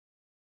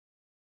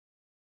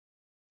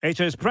It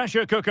is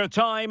pressure cooker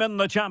time in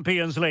the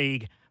Champions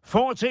League.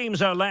 4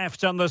 teams are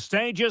left and the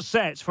stage is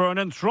set for an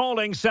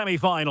enthralling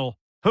semi-final.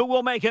 Who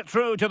will make it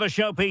through to the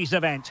showpiece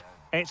event?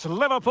 It's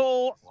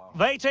Liverpool,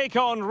 they take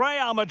on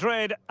Real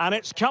Madrid, and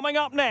it's coming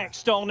up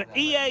next on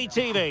EA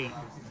TV.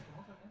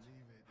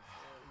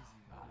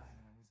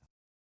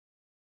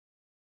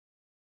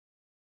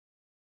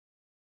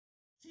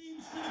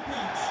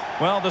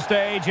 Well, the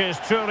stage is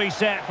truly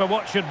set for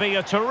what should be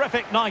a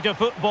terrific night of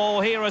football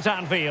here at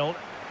Anfield.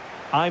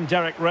 I'm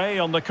Derek Ray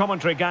on the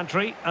commentary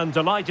gantry and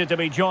delighted to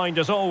be joined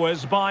as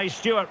always by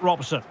Stuart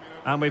Robson.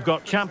 And we've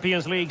got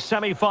Champions League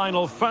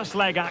semi-final first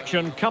leg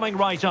action coming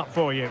right up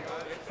for you.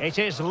 It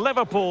is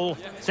Liverpool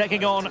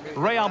taking on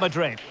Real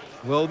Madrid.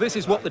 Well, this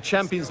is what the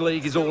Champions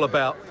League is all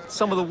about.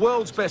 Some of the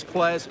world's best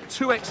players,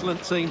 2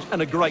 excellent teams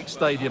and a great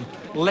stadium.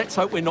 Let's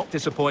hope we're not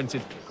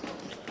disappointed.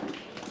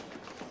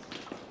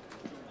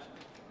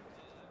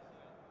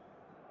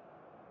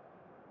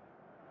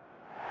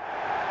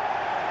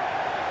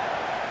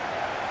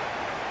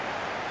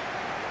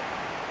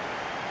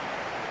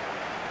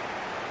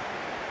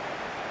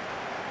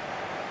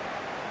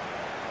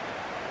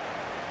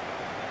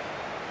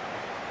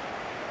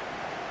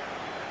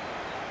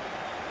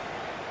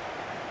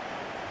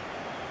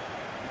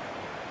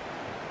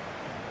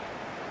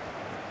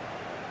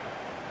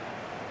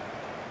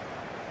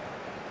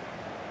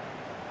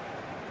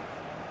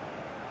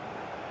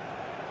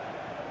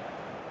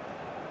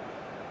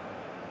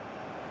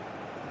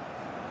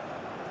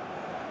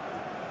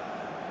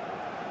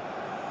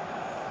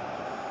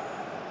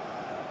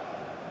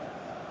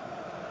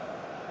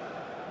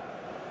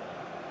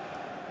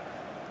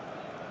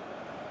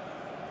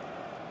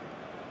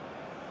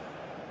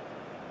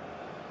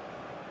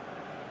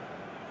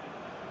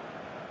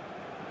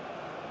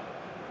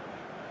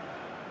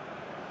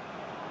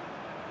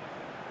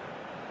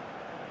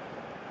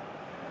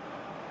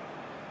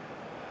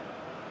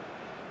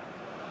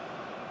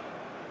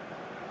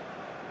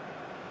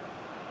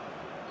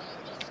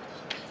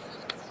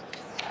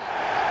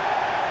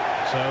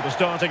 So the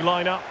starting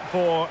lineup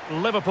for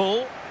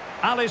Liverpool.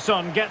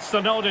 Alisson gets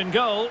the nod in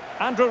goal.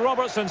 Andrew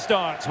Robertson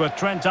starts with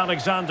Trent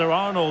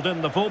Alexander-Arnold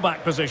in the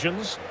fullback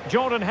positions.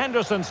 Jordan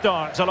Henderson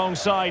starts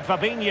alongside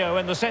Fabinho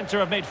in the centre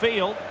of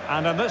midfield.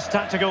 And in this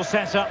tactical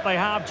setup, they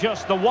have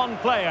just the one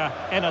player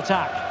in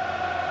attack.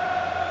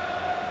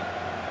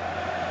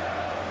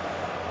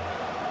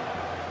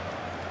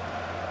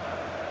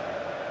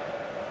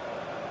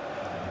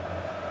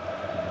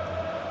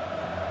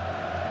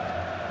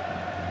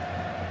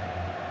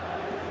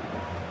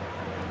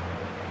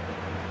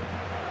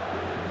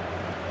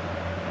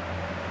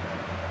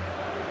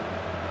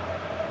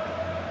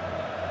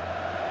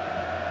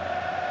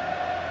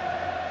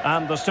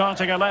 And the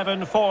starting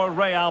 11 for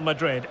Real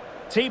Madrid.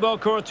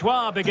 Thibaut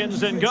Courtois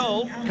begins in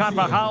goal.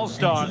 Carvajal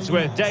starts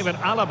with David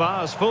Alaba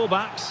as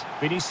fullbacks.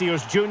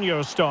 Vinicius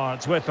Junior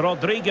starts with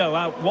Rodrigo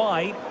out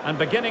wide. And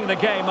beginning the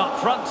game up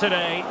front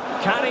today,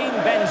 Karim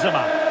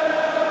Benzema.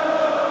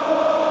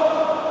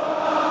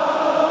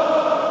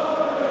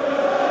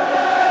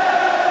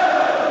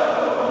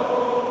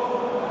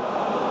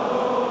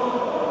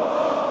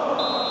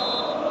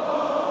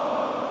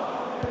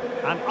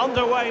 And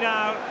underway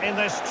now in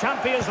this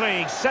Champions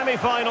League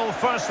semi-final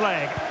first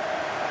leg.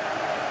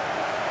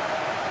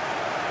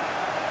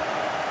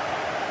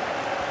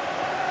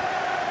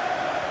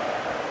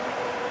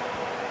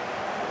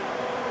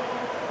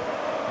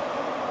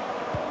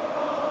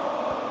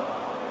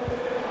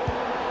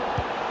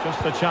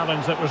 Just the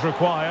challenge that was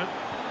required.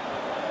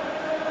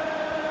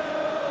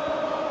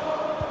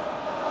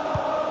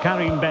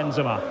 Karim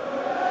Benzema.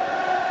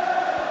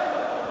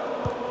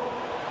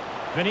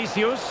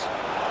 Vinicius.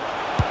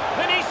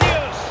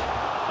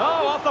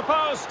 Oh, off the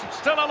post,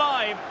 still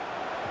alive.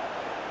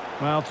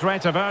 Well,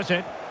 threat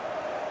averted.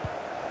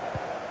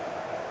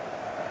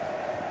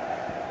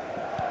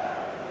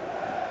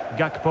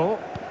 Gakpo.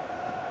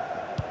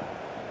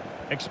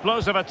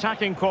 Explosive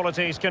attacking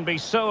qualities can be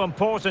so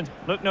important.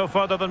 Look no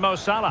further than Mo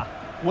Salah.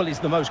 Well, he's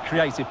the most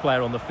creative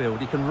player on the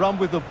field. He can run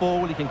with the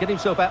ball, he can get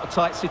himself out of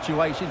tight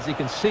situations, he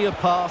can see a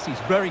pass, he's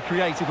very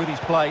creative with his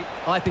play.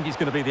 I think he's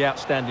going to be the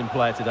outstanding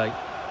player today.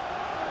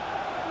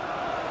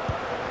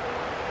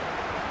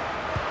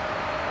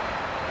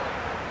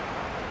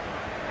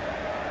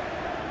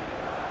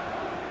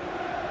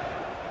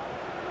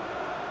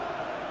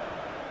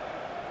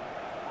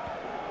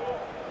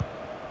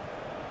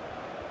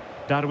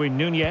 Darwin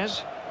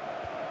Núñez.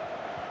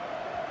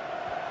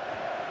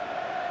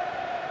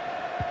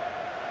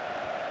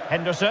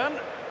 Henderson.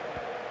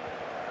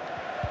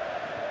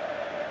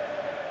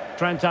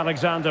 Trent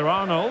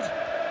Alexander-Arnold.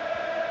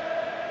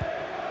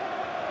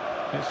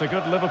 It's a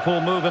good Liverpool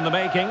move in the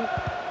making.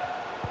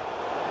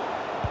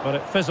 But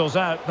it fizzles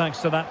out thanks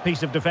to that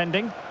piece of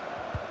defending.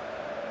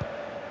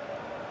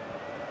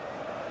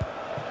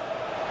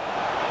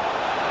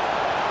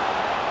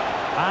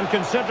 And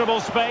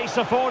considerable space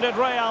afforded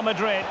Real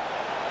Madrid.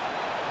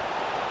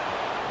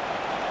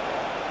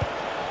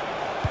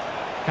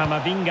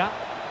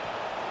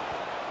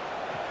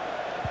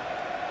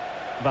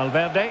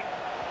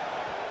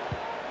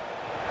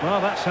 Well,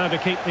 that's how to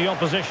keep the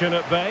opposition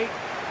at bay.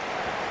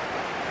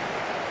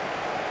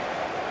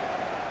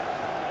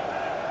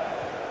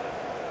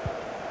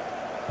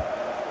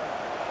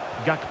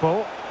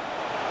 Gakpo.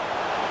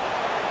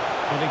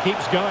 And he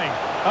keeps going.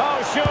 Oh,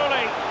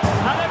 surely.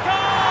 And a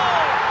goal!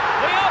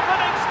 The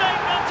opening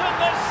statement in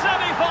this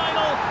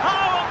semi-final.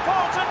 How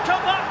important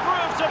can that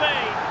prove to be?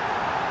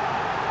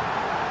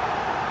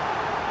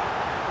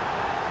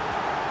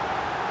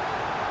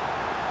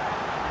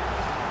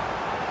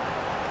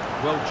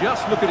 Well,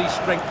 just look at his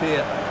strength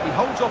here. He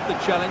holds off the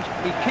challenge,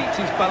 he keeps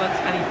his balance,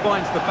 and he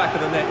finds the back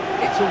of the net.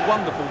 It's a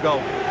wonderful goal.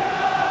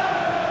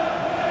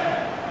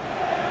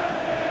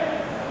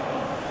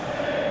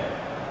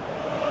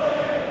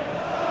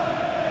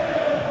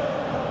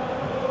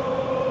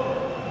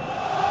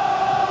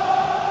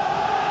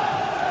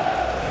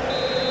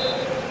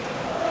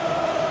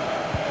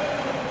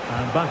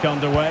 And back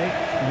underway,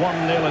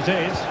 1-0 it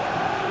is.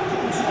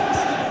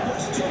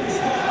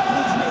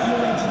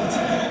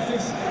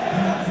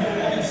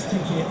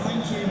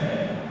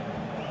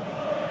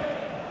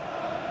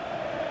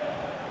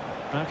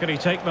 How can he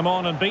take them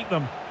on and beat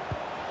them?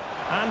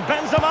 And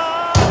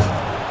Benzema!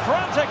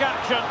 Frantic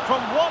action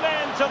from one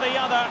end to the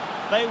other.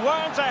 They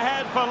weren't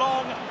ahead for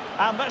long,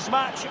 and this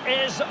match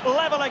is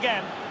level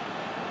again.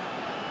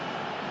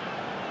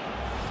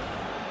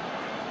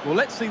 Well,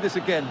 let's see this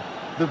again.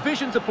 The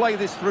vision to play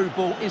this through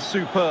ball is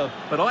superb,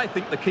 but I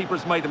think the keeper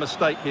has made a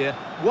mistake here.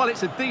 While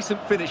it's a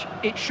decent finish,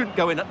 it shouldn't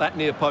go in at that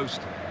near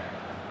post.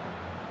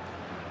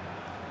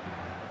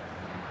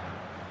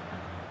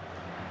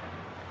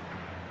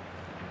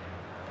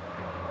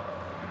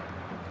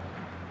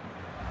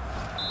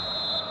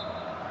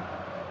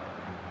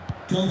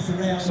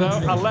 So,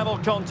 a level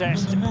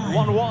contest,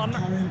 1-1.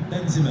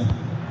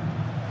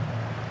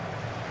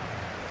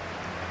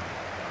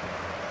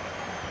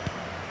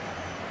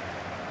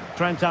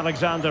 Trent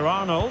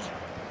Alexander-Arnold.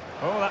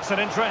 Oh, that's an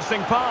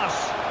interesting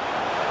pass.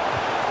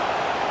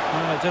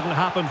 Well, it didn't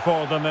happen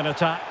for them in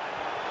attack.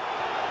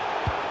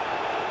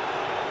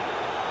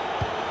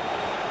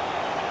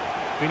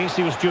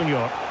 Vinicius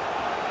Junior.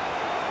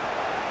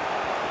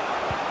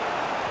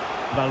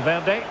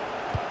 Valverde.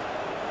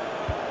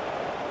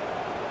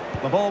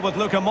 The ball with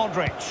Luka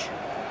Modric.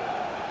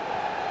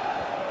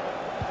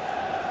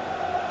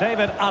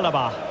 David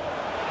Alaba.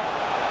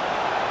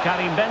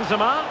 Karim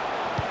Benzema.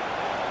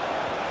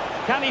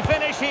 Can he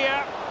finish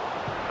here?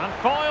 And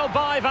foiled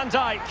by Van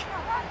Dijk.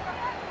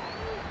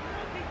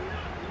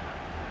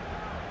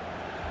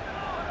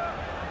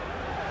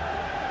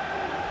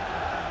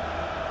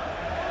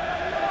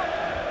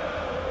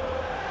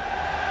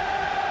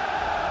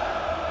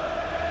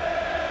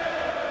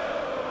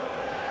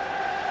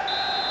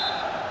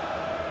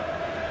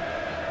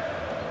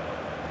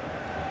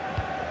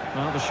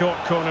 Well, the short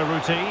corner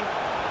routine.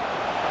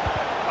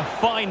 A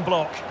fine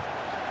block.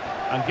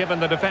 And given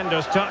the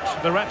defender's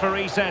touch, the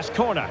referee says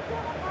corner.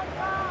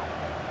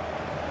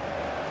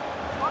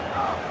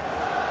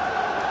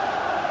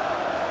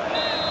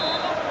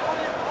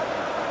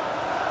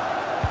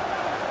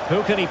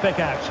 Who can he pick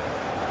out?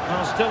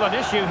 Well, still an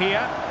issue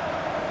here.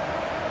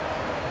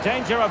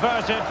 Danger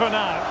averted for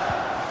now.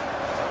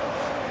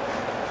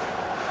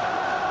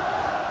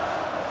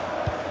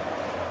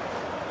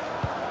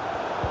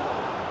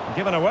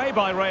 Given away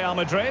by Real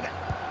Madrid.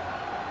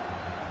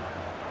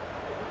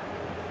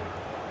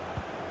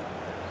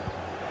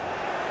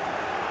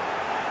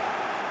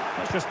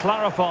 Let's just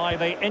clarify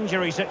the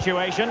injury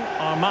situation.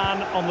 Our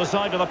man on the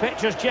side of the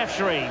pitch is Jeff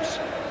Shreves.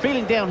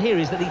 Feeling down here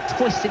is that he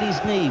twisted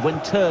his knee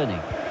when turning.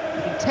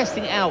 He's been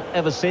testing it out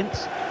ever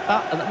since,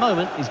 but at the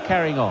moment he's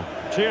carrying on.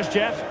 Cheers,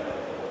 Jeff.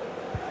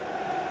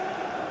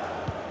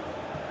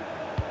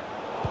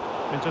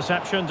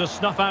 Interception to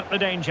snuff out the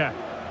danger.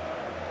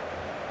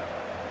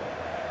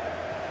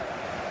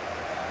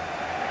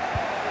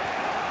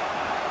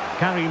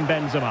 Karim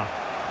Benzema.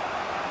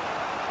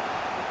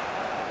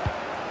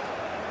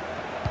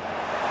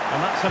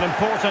 And that's an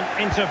important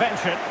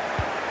intervention.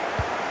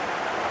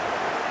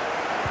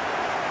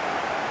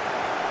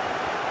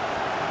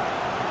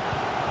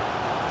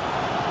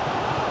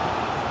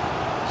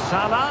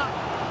 Salah.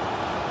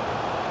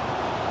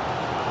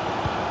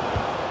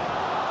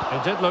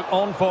 It did look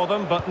on for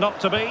them, but not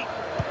to be.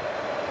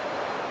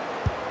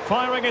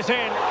 Firing it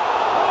in.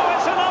 Oh,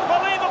 it's an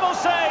unbelievable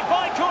save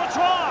by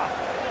Courtois.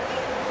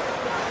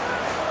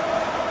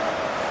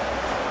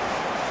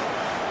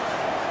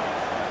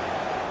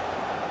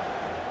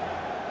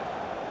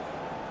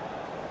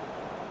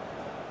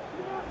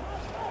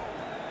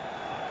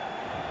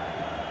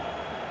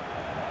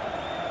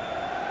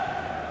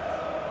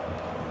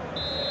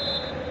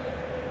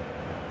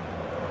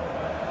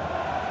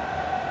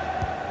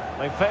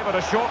 They favoured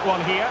a short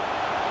one here.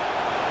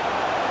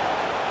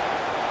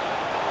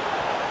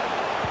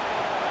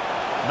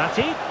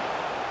 Matty.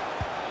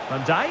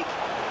 Van Dijk.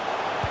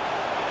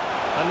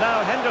 And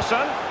now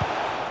Henderson.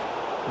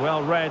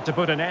 Well read to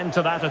put an end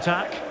to that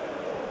attack.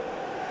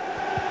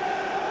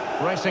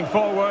 Racing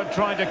forward,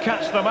 trying to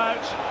catch them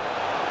out.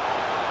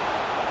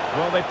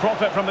 Will they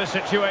profit from this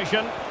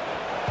situation?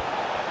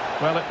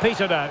 Well, it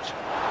petered out.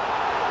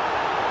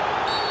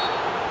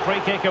 Free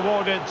kick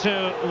awarded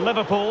to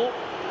Liverpool.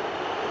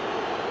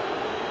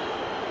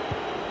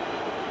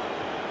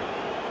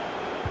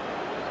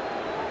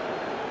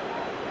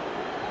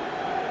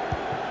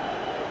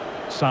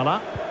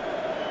 Salah.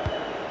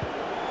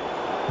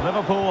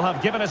 Liverpool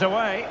have given it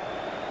away.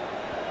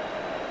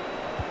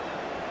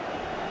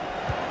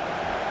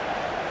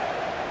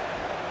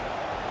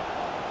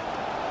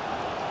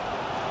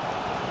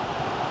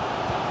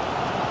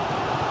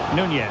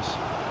 Nunez.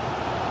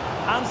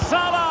 And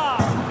Salah!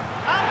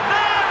 And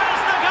there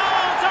is the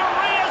goal to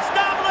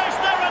re-establish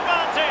their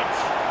advantage!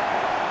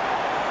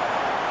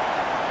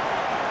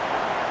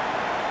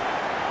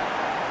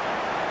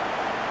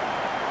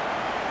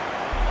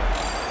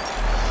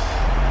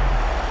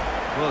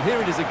 Well,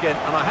 here it is again,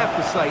 and I have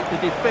to say, the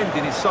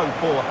defending is so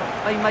poor.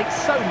 They make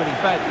so many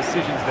bad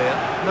decisions there.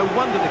 No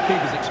wonder the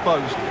keeper's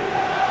exposed.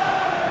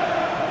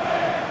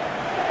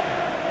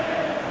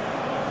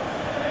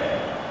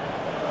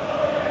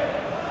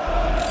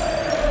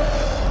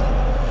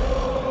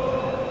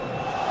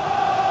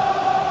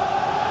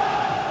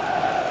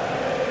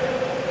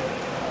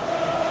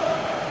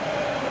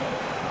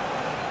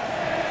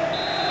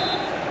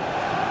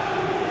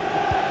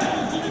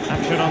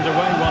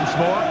 Underway once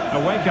more.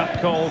 A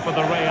wake-up call for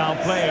the Real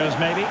players,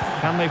 maybe.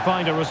 Can they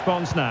find a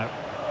response now?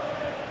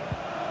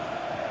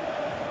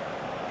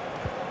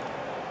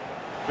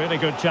 Really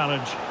good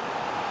challenge.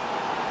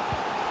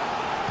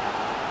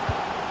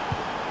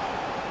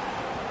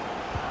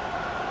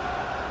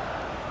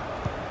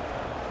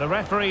 The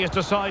referee has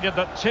decided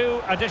that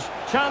two additional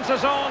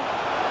chances on.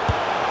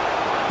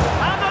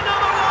 And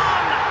another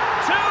one!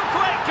 Two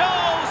quick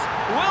goals!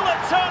 Will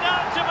it turn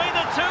out to be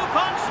the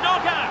two-punch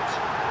knockout?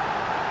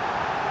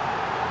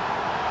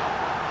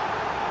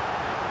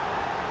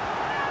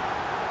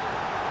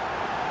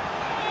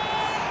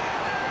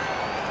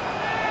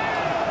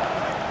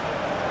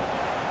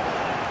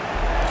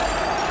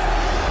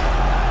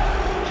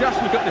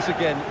 Just look at this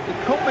again. The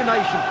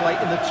combination play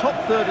in the top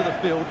third of the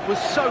field was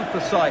so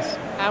precise.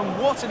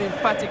 And what an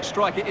emphatic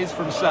strike it is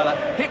from Salah.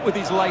 Hit with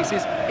his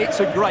laces.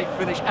 It's a great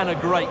finish and a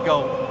great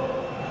goal.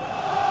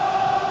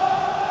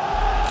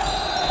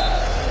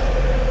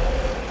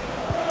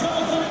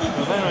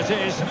 Well, there it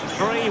is.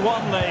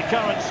 3-1 the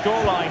current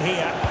scoreline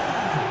here.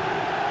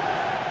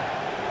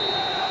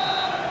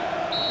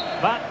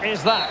 That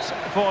is that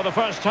for the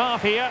first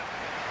half here.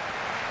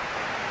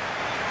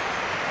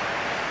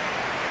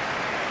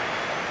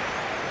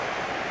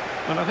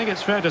 Well, I think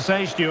it's fair to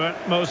say, Stuart,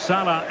 Mo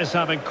Salah is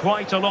having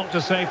quite a lot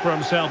to say for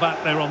himself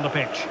out there on the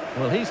pitch.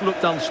 Well, he's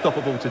looked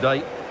unstoppable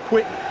today.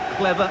 Quick,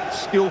 clever,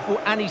 skillful,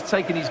 and he's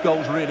taken his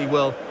goals really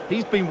well.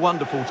 He's been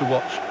wonderful to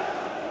watch.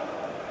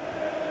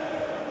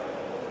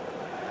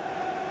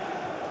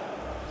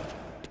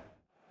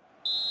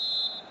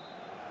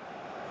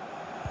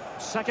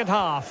 Second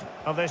half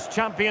of this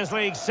Champions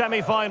League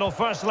semi-final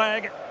first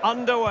leg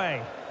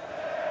underway.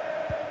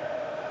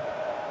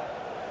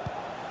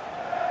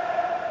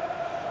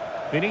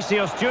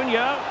 Vinicius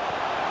Junior.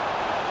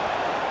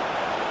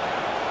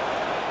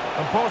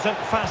 Important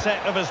facet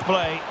of his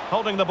play,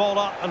 holding the ball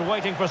up and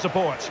waiting for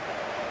support.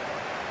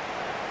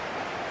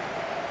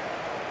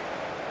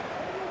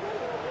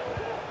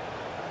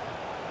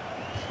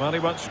 Well, he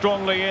went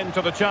strongly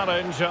into the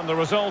challenge, and the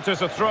result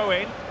is a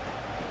throw-in.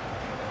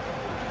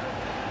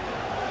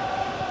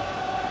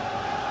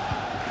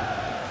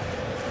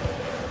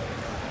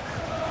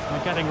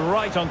 They're getting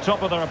right on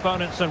top of their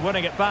opponents and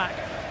winning it back.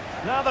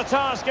 Now the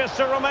task is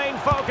to remain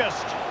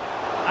focused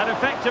and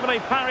effectively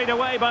parried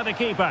away by the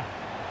keeper.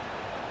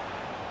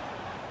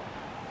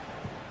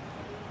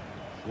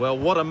 Well,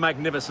 what a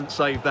magnificent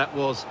save that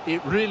was.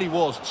 It really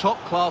was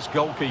top-class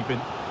goalkeeping.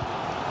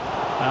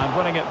 And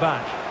winning it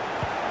back.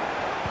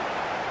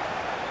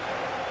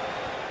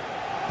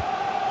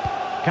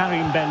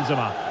 Karim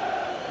Benzema.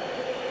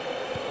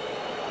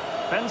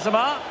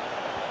 Benzema.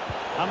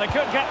 And they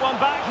could get one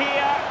back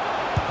here.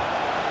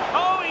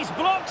 Oh, he's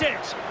blocked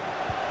it.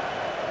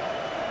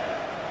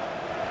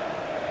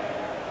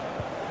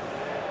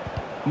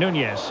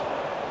 Nunez.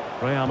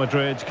 Real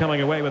Madrid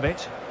coming away with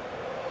it.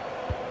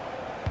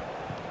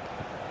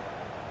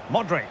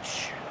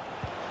 Modric.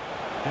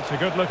 It's a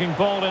good-looking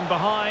ball in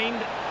behind.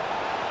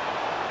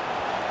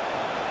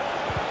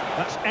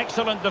 That's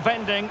excellent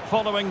defending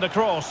following the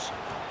cross.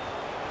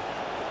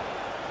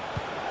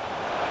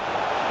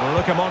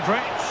 Look at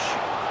Modric.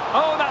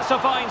 Oh, that's a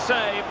fine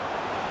save.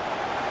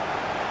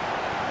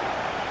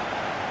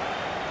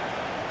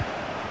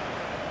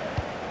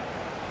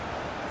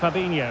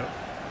 Fabinho.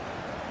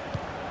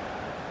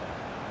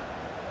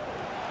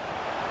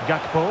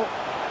 Gakpo.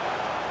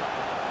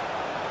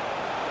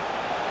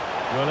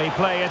 Will he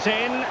play it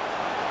in?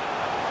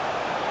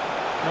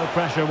 No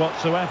pressure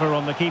whatsoever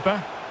on the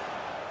keeper.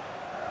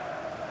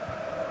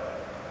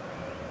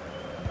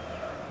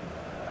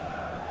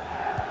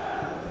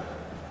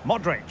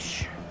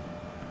 Modric.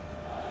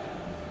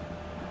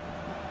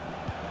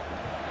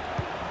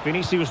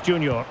 Vinicius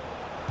Junior.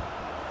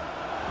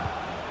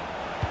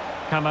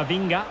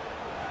 Camavinga.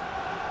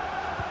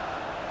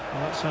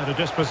 Well, that's how to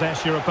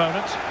dispossess your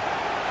opponent.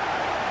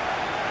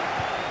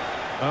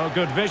 Oh,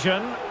 good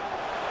vision.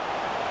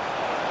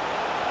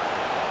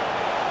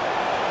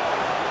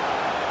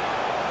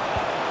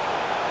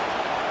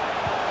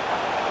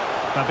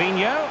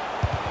 Fabinho.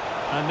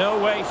 And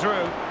no way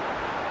through.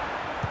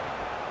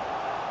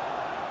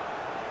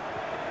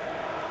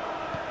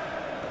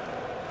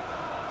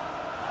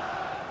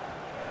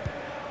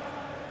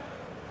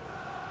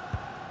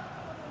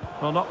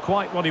 Well, not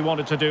quite what he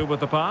wanted to do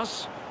with the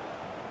pass.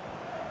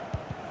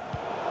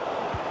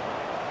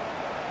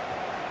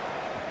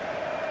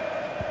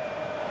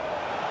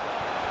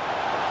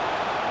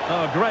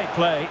 Oh, great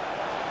play.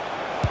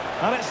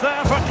 And it's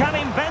there for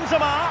Karim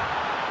Benzema.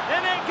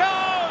 In it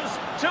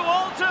goes to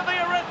alter the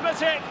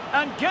arithmetic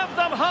and give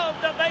them hope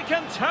that they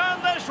can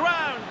turn this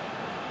round.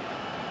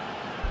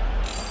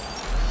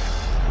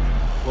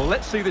 Well,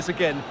 let's see this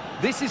again.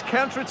 This is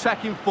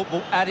counter-attacking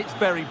football at its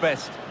very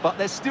best. But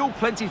there's still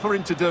plenty for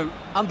him to do.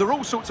 Under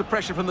all sorts of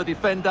pressure from the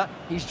defender,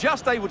 he's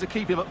just able to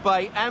keep him at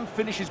bay and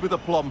finishes with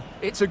aplomb.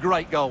 It's a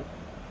great goal.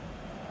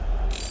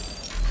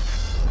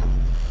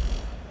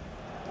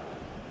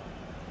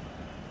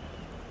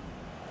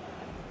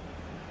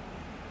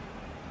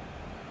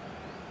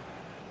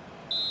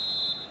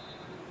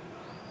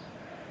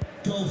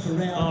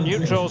 Well,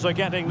 neutrals are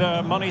getting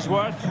their money's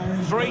worth.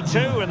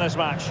 3-2 in this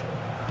match.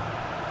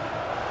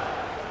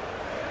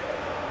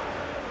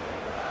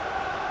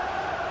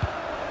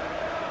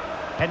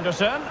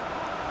 Henderson.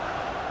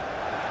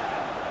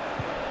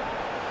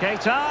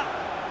 Keita.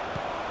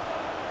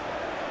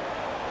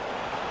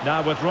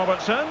 Now with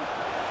Robertson.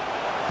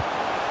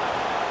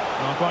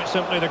 Well, quite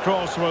simply, the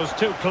cross was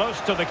too close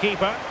to the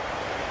keeper.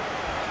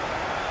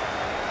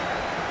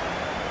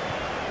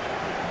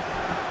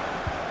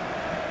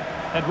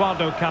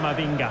 Eduardo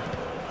Camavinga.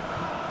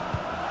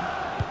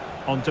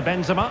 On to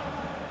Benzema.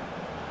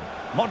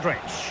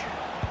 Modric.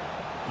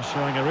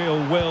 Showing a real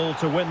will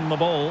to win the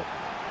ball.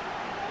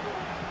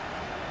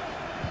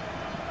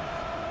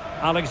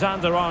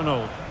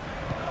 Alexander-Arnold.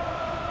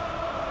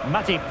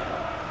 Matip.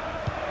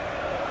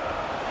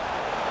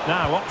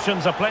 Now,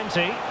 options are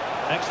plenty.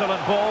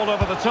 Excellent ball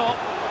over the top.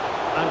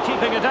 And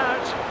keeping it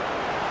out.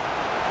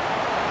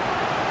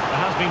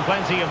 There has been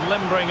plenty of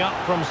limbering up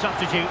from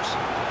substitutes.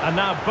 And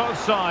now both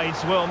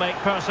sides will make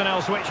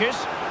personnel switches.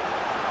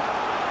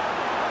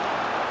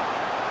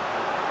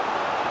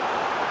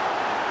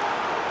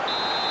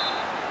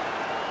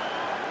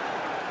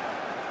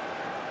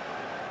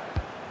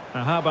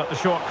 Now how about the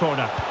short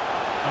corner?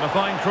 And a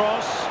fine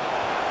cross.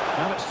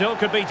 And it still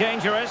could be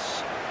dangerous.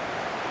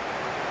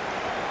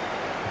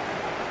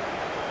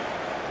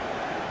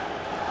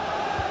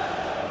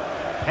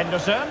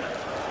 Henderson.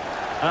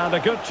 And a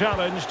good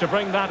challenge to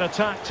bring that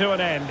attack to an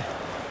end.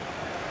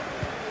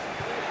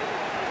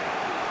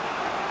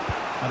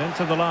 And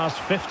into the last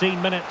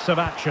 15 minutes of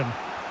action.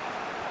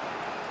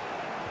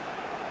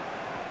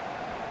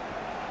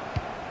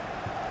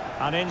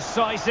 An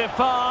incisive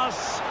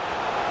pass.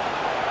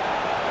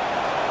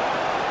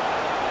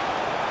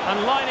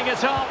 And lining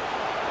it up.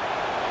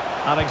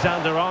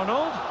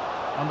 Alexander-Arnold.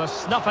 And the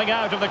snuffing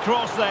out of the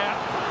cross there.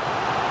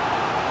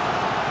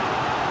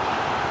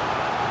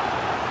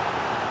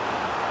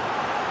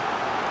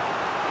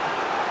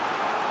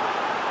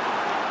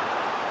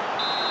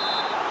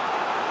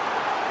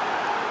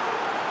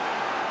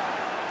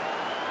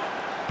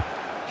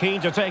 Keen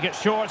to take it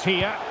short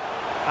here.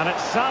 And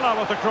it's Salah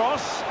with the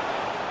cross.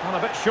 And a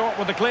bit short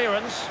with the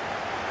clearance.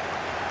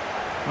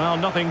 Well,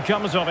 nothing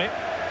comes of it.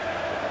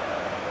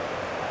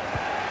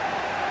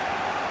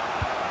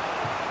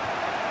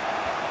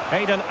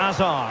 Eden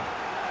Hazard.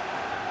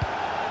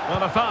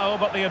 Well, a foul,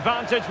 but the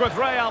advantage with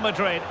Real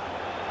Madrid.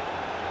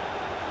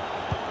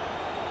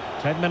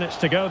 10 minutes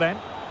to go then.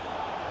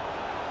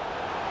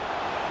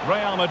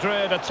 Real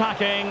Madrid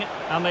attacking,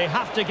 and they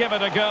have to give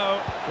it a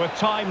go with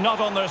time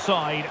not on their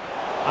side.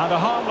 And a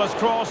harmless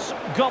cross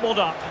gobbled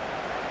up.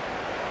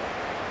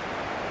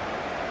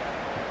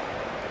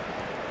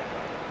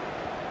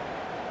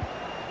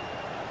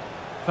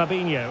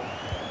 Fabinho.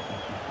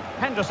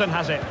 Henderson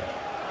has it.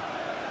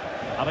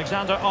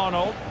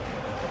 Alexander-Arnold.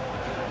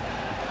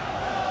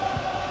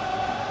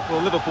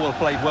 Well, Liverpool have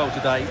played well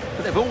today,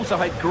 but they've also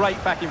had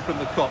great backing from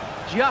the Kop.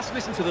 Just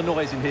listen to the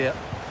noise in here.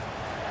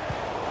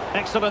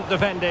 Excellent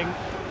defending.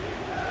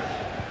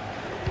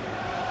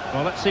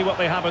 Well, let's see what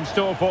they have in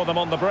store for them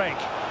on the break.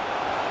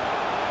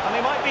 And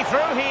they might be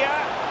through here.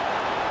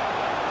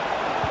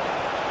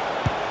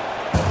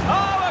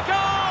 Oh, a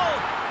goal!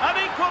 An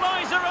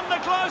equaliser in the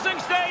closing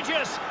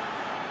stages.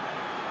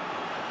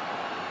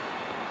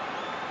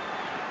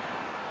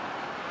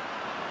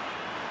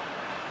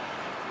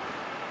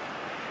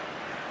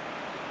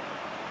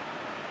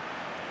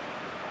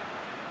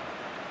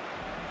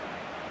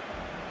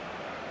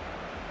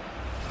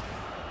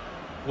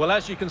 Well,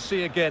 as you can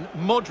see again,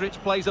 Modric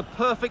plays a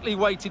perfectly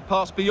weighted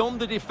pass beyond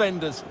the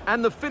defenders,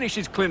 and the finish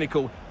is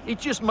clinical. It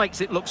just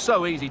makes it look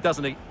so easy,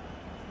 doesn't he?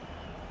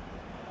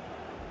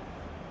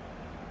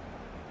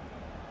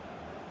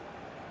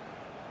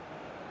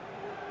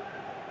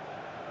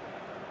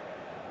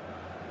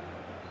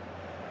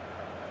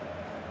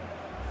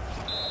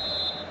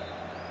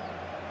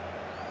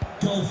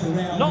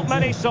 Not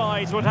many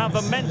sides would have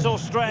the mental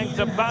strength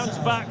to bounce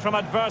back from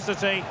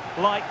adversity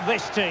like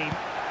this team.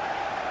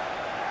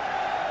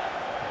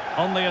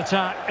 On the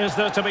attack, is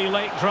there to be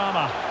late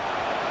drama?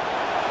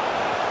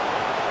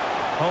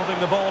 Holding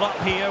the ball up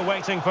here,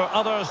 waiting for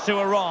others to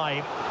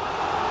arrive.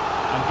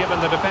 And given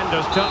the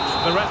defender's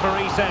touch, the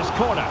referee says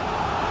corner.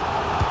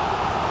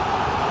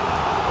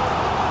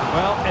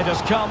 Well, it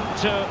has come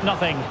to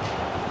nothing.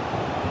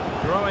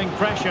 Growing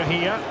pressure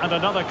here, and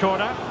another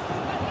corner.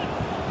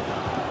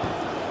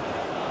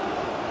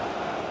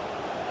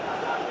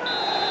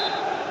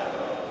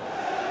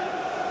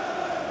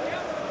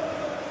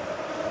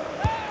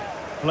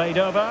 Played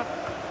over.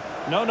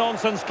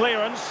 No-nonsense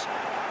clearance.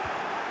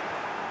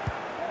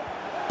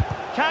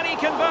 Can he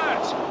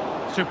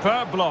convert?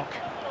 Superb block.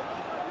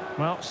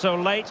 Well, so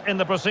late in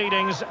the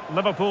proceedings,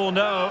 Liverpool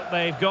know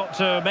they've got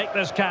to make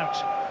this count.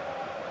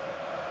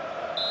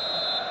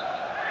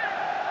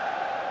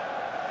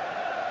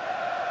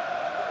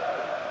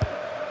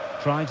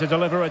 Trying to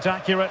deliver it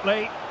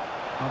accurately.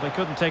 Well, they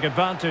couldn't take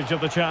advantage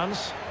of the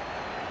chance.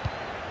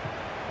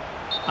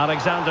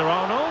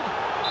 Alexander-Arnold,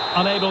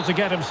 unable to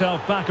get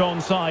himself back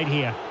onside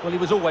here. Well, he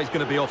was always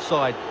going to be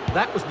offside.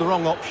 That was the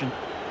wrong option.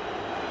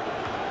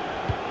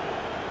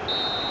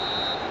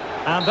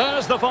 And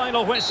there's the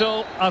final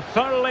whistle. A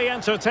thoroughly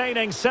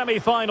entertaining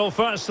semi-final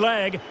first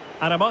leg.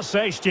 And I must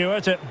say,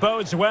 Stuart, it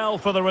bodes well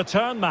for the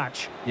return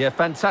match. Yeah,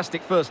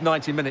 fantastic first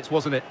 90 minutes,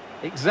 wasn't it?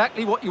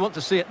 Exactly what you want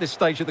to see at this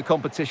stage of the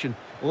competition.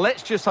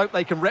 Let's just hope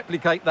they can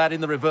replicate that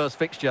in the reverse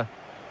fixture.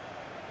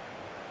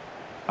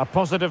 A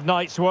positive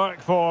night's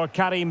work for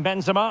Karim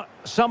Benzema.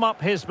 Sum up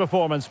his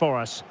performance for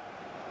us.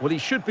 Well, he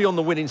should be on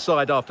the winning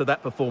side after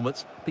that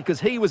performance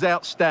because he was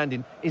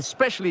outstanding,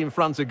 especially in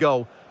front of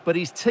goal. But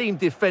his team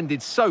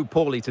defended so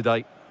poorly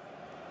today.